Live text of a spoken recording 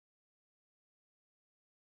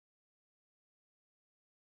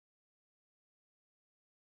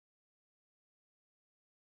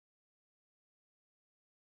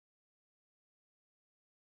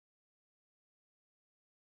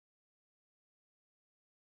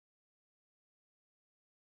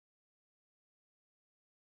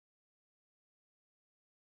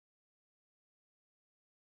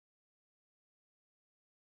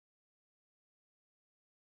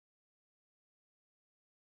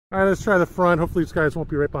All right, let's try the front. Hopefully these guys won't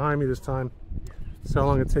be right behind me this time. See how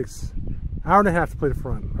long it takes. Hour and a half to play the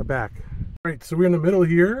front or back. All right, so we're in the middle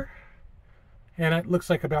here, and it looks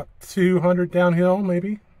like about 200 downhill,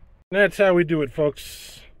 maybe. And that's how we do it,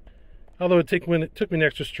 folks. Although it took me an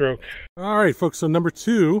extra stroke. All right, folks, so number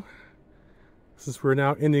 2, since we're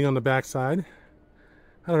now ending on the backside.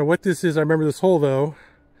 I don't know what this is. I remember this hole, though.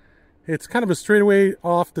 It's kind of a straightaway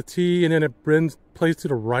off the tee, and then it plays to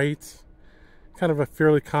the right. Kind of a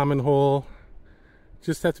fairly common hole.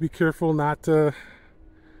 Just have to be careful not to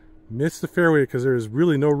miss the fairway, because there is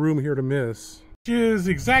really no room here to miss. Which is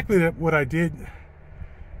exactly what I did.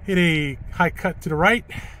 Hit a high cut to the right,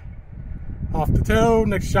 off the toe,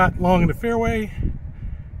 next shot long in the fairway.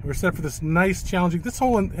 We're set for this nice challenging, this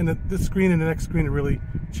hole and this green and the next green are really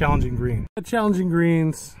challenging green. Challenging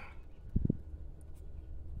greens,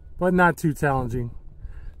 but not too challenging.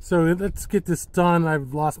 So let's get this done.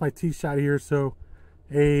 I've lost my tee shot here, so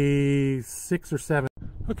a 6 or 7.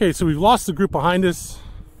 Okay, so we've lost the group behind us.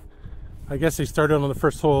 I guess they started on the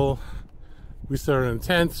first hole. We started on the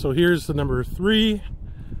 10th, so here's the number 3.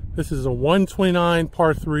 This is a 129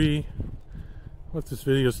 par 3. What if this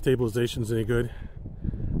video stabilization's any good?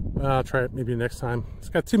 I'll try it maybe next time. It's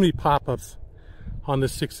got too many pop-ups on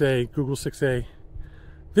this 6A, Google 6A.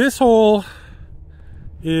 This hole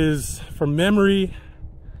is, from memory,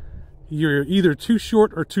 you're either too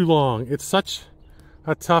short or too long. It's such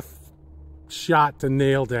a tough shot to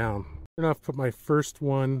nail down. Enough, put my first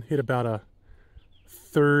one, hit about a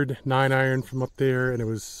 3rd 9-iron from up there, and it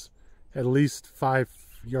was at least 5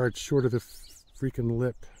 yards short of the freaking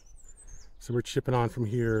lip. So we're chipping on from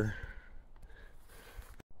here.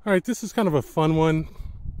 All right, this is kind of a fun one.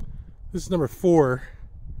 This is number 4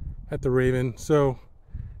 at the Raven. So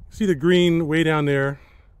see the green way down there,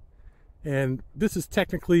 and this is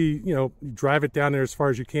technically, you know, you drive it down there as far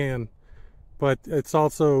as you can, but it's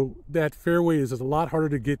also, that fairway is a lot harder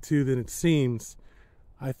to get to than it seems.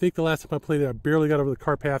 I think the last time I played it, I barely got over the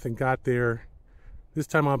car path and got there. This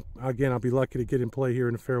time, I'll be lucky to get in play here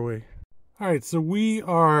in the fairway. All right, so we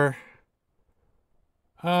are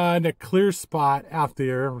in a clear spot out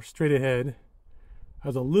there. We're straight ahead. I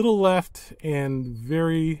was a little left and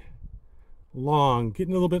very long,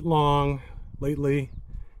 getting a little bit long lately,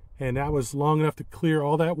 and that was long enough to clear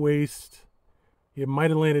all that waste. It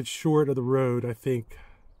might have landed short of the road, I think.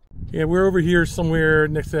 Yeah, we're over here somewhere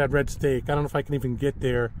next to that red stake. I don't know if I can even get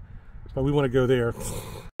there, but we want to go there.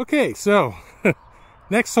 Okay, so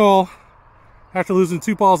next hole, after losing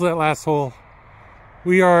 2 balls in that last hole,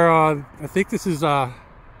 we are, I think this is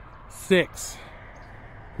 6.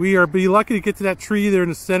 We are be lucky to get to that tree there in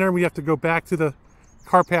the center. We have to go back to the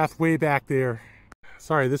car path way back there.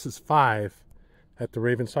 Sorry, this is 5 at the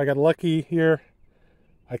Raven. So I got lucky here.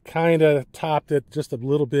 I kind of topped it just a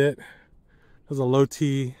little bit. It was a low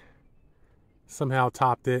tee. Somehow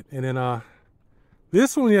topped it. And then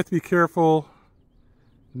this one you have to be careful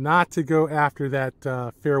not to go after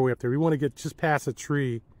that fairway up there. We want to get just past a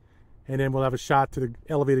tree, and then we'll have a shot to the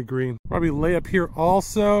elevated green. Probably lay up here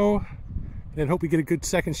also, and hope we get a good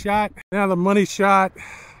second shot. Now the money shot,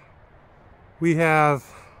 we have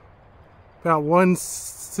about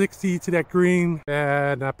 160 to that green.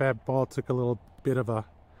 Bad, not bad ball. Took a little bit of a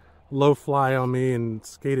low fly on me and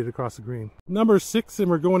skated across the green. Number 6, and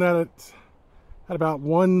we're going at it at about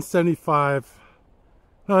 175.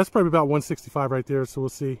 No, that's probably about 165 right there, so we'll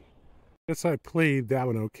see. Guess I played that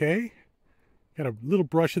one okay. Got a little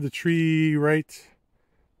brush of the tree right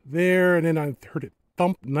there, and then I heard it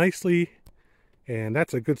thump nicely, and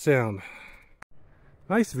that's a good sound.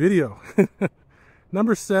 Nice video.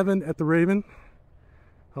 Number 7 at the Raven.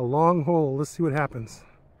 A long hole. Let's see what happens.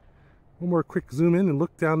 One more quick zoom in and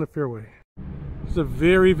look down the fairway. It's a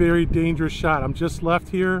very, very dangerous shot. I'm just left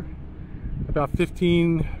here, about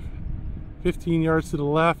 15 yards to the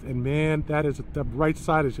left, and man, that is, the right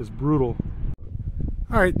side is just brutal.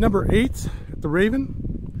 All right, number 8 at the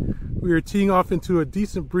Raven. We are teeing off into a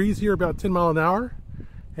decent breeze here, about 10 miles an hour,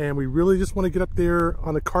 and we really just want to get up there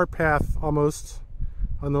on the cart path, almost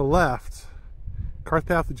on the left. Cart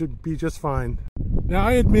path would be just fine. Now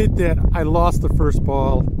I admit that I lost the first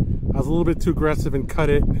ball. I was a little bit too aggressive and cut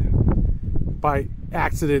it by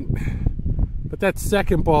accident, but that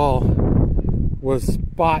second ball was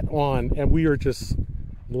spot on, and we are just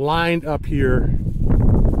lined up here.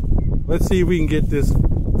 Let's see if we can get this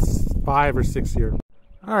 5 or 6 here.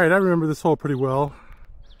 All right, I remember this hole pretty well.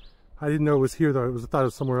 I didn't know it was here though. I thought it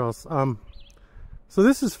was somewhere else. So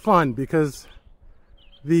this is fun because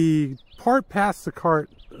the part past the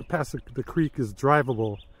creek is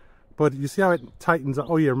drivable, but you see how it tightens up.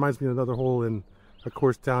 Oh yeah, it reminds me of another hole in a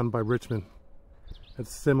course down by Richmond.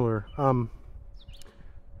 It's similar.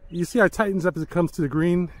 You see how it tightens up as it comes to the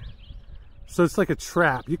green? So it's like a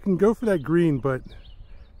trap. You can go for that green, but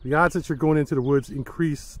the odds that you're going into the woods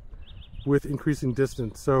increase with increasing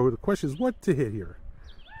distance. So the question is what to hit here.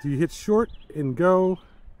 Do you hit short and go,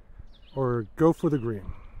 or go for the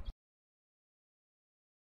green?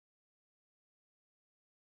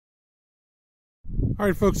 All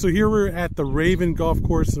right, folks, so here we're at the Raven Golf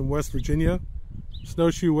Course in West Virginia,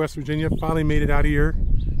 Snowshoe, West Virginia. Finally made it out of here.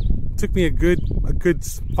 It took me a good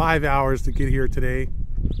 5 hours to get here today.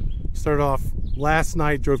 Started off last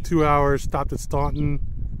night, drove 2 hours, stopped at Staunton.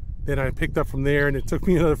 Then I picked up from there, and it took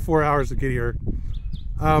me another 4 hours to get here.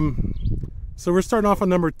 So we're starting off on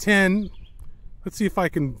number 10. Let's see if I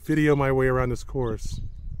can video my way around this course.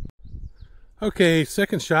 Okay,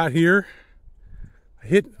 second shot here. I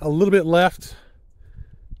hit a little bit left.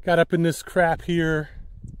 Got up in this crap here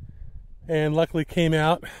and luckily came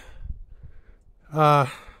out. Got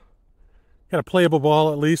a playable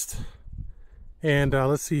ball at least. And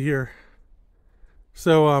let's see here.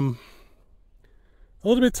 So a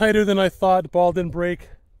little bit tighter than I thought. The ball didn't break.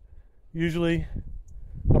 Usually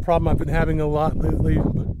a problem I've been having a lot lately.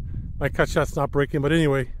 My cut shot's not breaking, but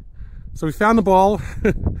anyway. So we found the ball.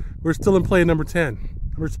 We're still in play number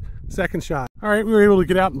 10. Second shot. All right, we were able to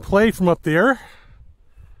get out and play from up there.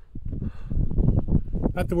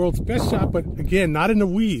 Not the world's best shot, but again, not in the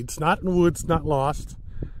weeds, not in the woods, not lost.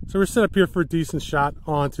 So we're set up here for a decent shot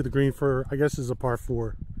onto the green for, I guess, is a par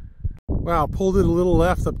 4. Wow, pulled it a little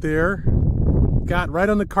left up there. Got right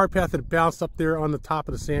on the cart path and bounced up there on the top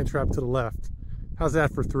of the sand trap to the left. How's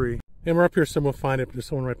that for 3? And we're up here, someone will find it, but there's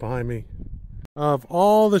someone right behind me. Of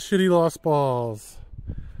all the shitty lost balls,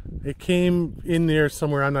 it came in there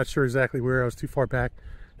somewhere, I'm not sure exactly where, I was too far back.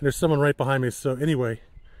 And there's someone right behind me, so anyway.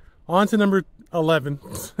 On to number 11.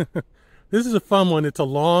 This is a fun one. It's a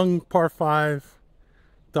long par 5,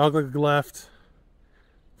 dogleg left.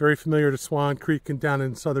 Very familiar to Swan Creek and down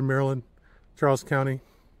in southern Maryland, Charles County.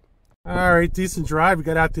 All right, decent drive. We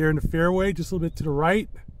got out there in the fairway, just a little bit to the right.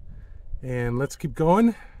 And let's keep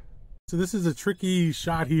going. So this is a tricky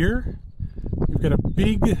shot here. We've got a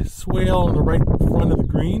big swale on the right front of the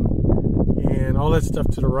green and all that stuff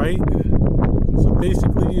to the right. So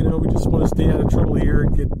basically, you know, we just want to stay out of trouble here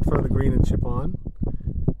and get in front of the green and chip on.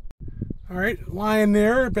 All right, lying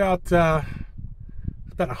there about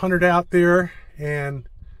 100 out there, and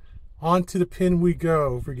onto the pin we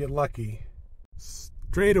go if we get lucky.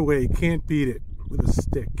 Straight away, can't beat it with a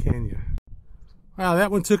stick, can you? Wow,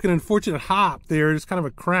 that one took an unfortunate hop there. Just kind of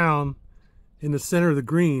a crown in the center of the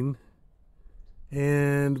green,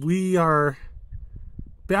 and we are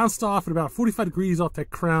bounced off at about 45 degrees off that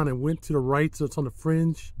crown and went to the right, so it's on the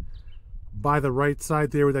fringe by the right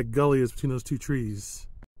side there where that gully is between those two trees.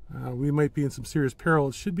 We might be in some serious peril.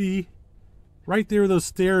 It should be right there where those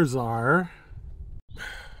stairs are.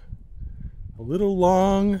 A little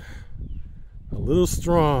long, a little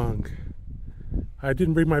strong. I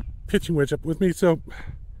didn't bring my pitching wedge up with me, so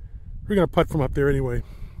we're gonna putt from up there anyway.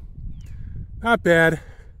 Not bad.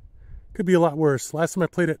 Could be a lot worse. Last time I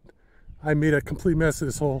played it, I made a complete mess of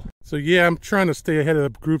this hole. So yeah, I'm trying to stay ahead of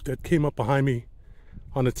the group that came up behind me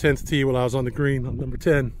on the 10th tee while I was on the green on number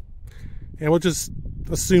 10. And we'll just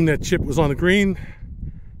assume that chip was on the green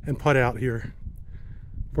and putt out here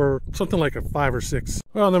for something like a 5 or 6.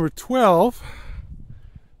 Well, number 12.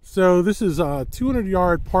 So this is a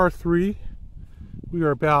 200-yard par 3. We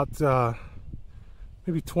are about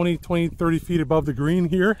maybe 20, 30 feet above the green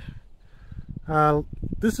here.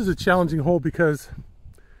 This is a challenging hole because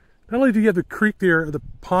not only do you have the creek there, or the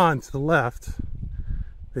pond to the left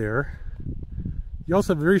there, you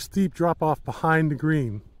also have a very steep drop off behind the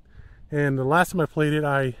green. And the last time I played it,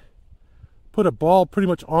 I put a ball pretty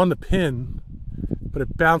much on the pin, but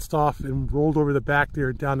it bounced off and rolled over the back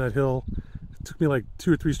there down that hill. It took me like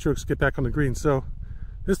 2 or 3 strokes to get back on the green. So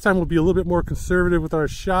this time we'll be a little bit more conservative with our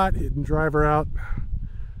shot, hit and drive her out,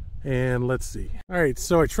 and let's see. All right,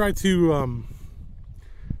 so I tried to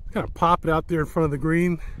kind of pop it out there in front of the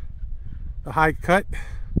green, the high cut,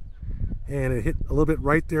 and it hit a little bit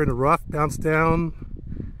right there in the rough, bounced down,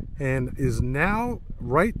 and is now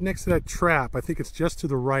right next to that trap. I think it's just to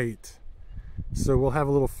the right. So we'll have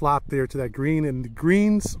a little flop there to that green, and the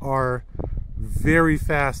greens are very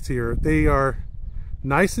fast here. They are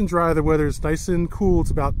nice and dry. The weather is nice and cool.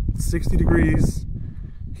 It's about 60 degrees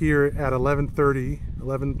here at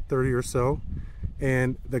 11:30 or so,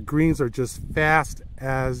 and the greens are just fast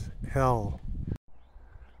as hell.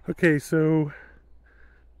 Okay, so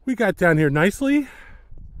we got down here nicely.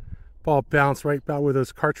 Ball bounced right about where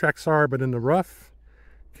those car tracks are, but in the rough.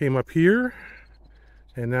 Came up here,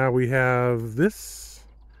 and now we have this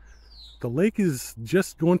The lake is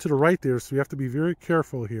just going to the right there, so you have to be very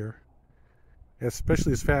careful here,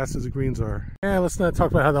 especially as fast as the greens are. Yeah, let's not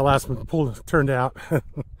talk about how that last one turned out.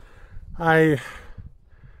 I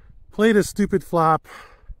played a stupid flop,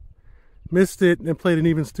 missed it, and played an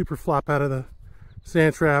even stupider flop out of the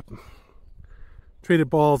sand trap.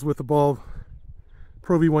 Traded balls with the ball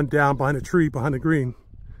Pro V1 down behind a tree behind the green,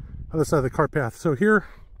 other side of the cart path. So here,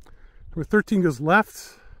 number 13 goes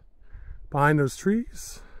left behind those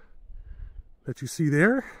trees that you see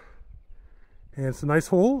there. And it's a nice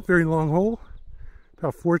hole, very long hole,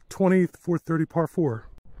 about 420, 430 par 4.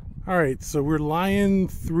 All right, so we're lying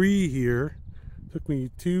 3 here. Took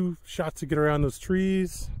me 2 shots to get around those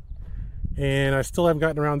trees, and I still haven't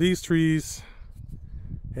gotten around these trees.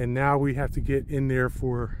 And now we have to get in there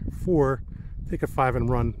for 4, take a 5 and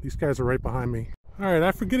run. These guys are right behind me. All right,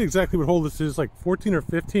 I forget exactly what hole this is, like 14 or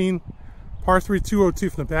 15, par 3,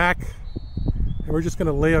 202 from the back. And we're just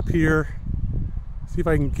gonna lay up here, see if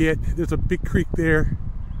I can get, there's a big creek there,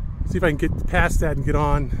 see if I can get past that and get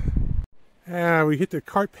on. We hit the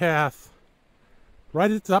cart path right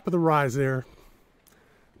at the top of the rise there.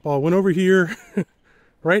 Ball went over here,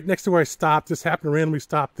 right next to where I stopped. Just happened to randomly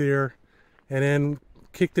stop there, and then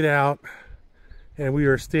kicked it out, and we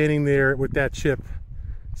are standing there with that chip.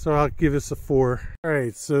 So I'll give this a 4. All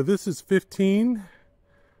right, so this is 15,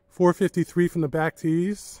 453 from the back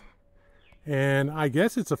tees, and I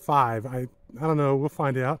guess it's a 5. I don't know, we'll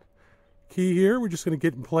find out. Key here, we're just gonna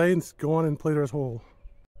get in play and go on and play the rest hole.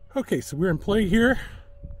 Okay, so we're in play here.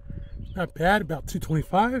 Not bad, about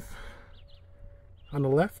 225 on the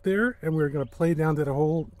left there, and we're gonna play down to the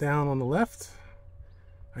hole down on the left.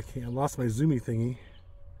 I lost my zoomy thingy,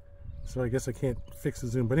 so I guess I can't fix the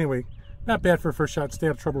zoom. But anyway, not bad for a first shot. Stay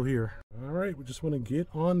out of trouble here. All right, we just want to get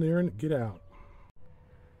on there and get out.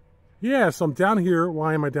 Yeah, so I'm down here.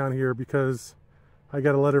 Why am I down here? Because I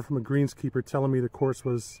got a letter from a greenskeeper telling me the course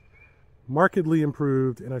was markedly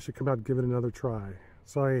improved and I should come out and give it another try.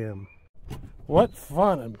 So I am. What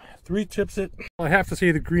fun. I'm 3 chips it. I have to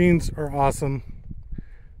say the greens are awesome.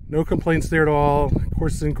 No complaints there at all.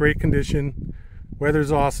 Course is in great condition.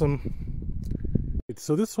 Weather's awesome.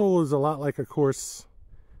 So this hole is a lot like a course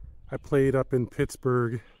I played up in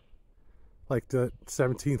Pittsburgh, like the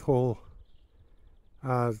 17th hole.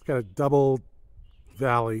 It's got a double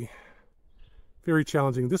valley. Very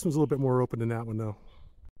challenging. This one's a little bit more open than that one though.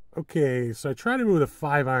 Okay, so I tried to move with a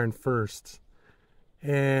 5-iron first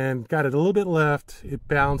and got it a little bit left. It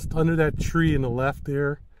bounced under that tree in the left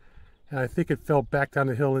there, and I think it fell back down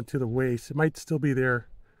the hill into the waste. It might still be there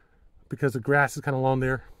because the grass is kind of long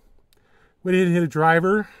there. Went in and hit a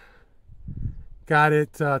driver, got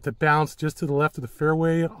it to bounce just to the left of the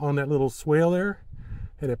fairway on that little swale there,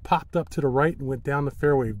 and it popped up to the right and went down the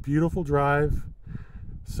fairway. Beautiful drive.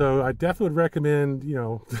 So I definitely would recommend, you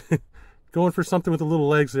know, going for something with the little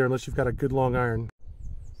legs there unless you've got a good long iron.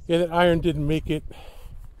 Yeah, that iron didn't make it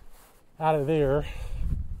out of there.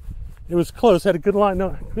 It was close, had a good line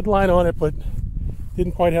on it, but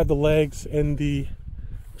didn't quite have the legs, and the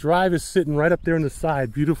drive is sitting right up there on the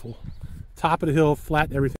side. Beautiful. Top of the hill, flat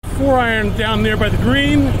and everything. 4-iron down there by the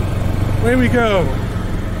green. Away we go.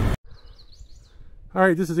 All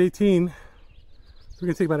right, this is 18. We're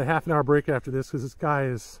gonna take about a half an hour break after this because this guy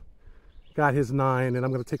has got his 9 and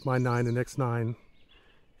I'm gonna take my 9, the next 9.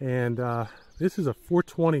 And this is a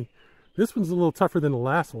 420. This one's a little tougher than the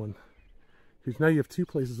last one because now you have 2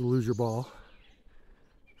 places to lose your ball.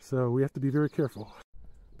 So we have to be very careful.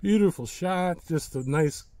 Beautiful shot, just a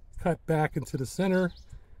nice cut back into the center.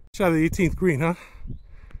 Shot of the 18th green, huh?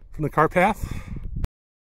 From the cart path.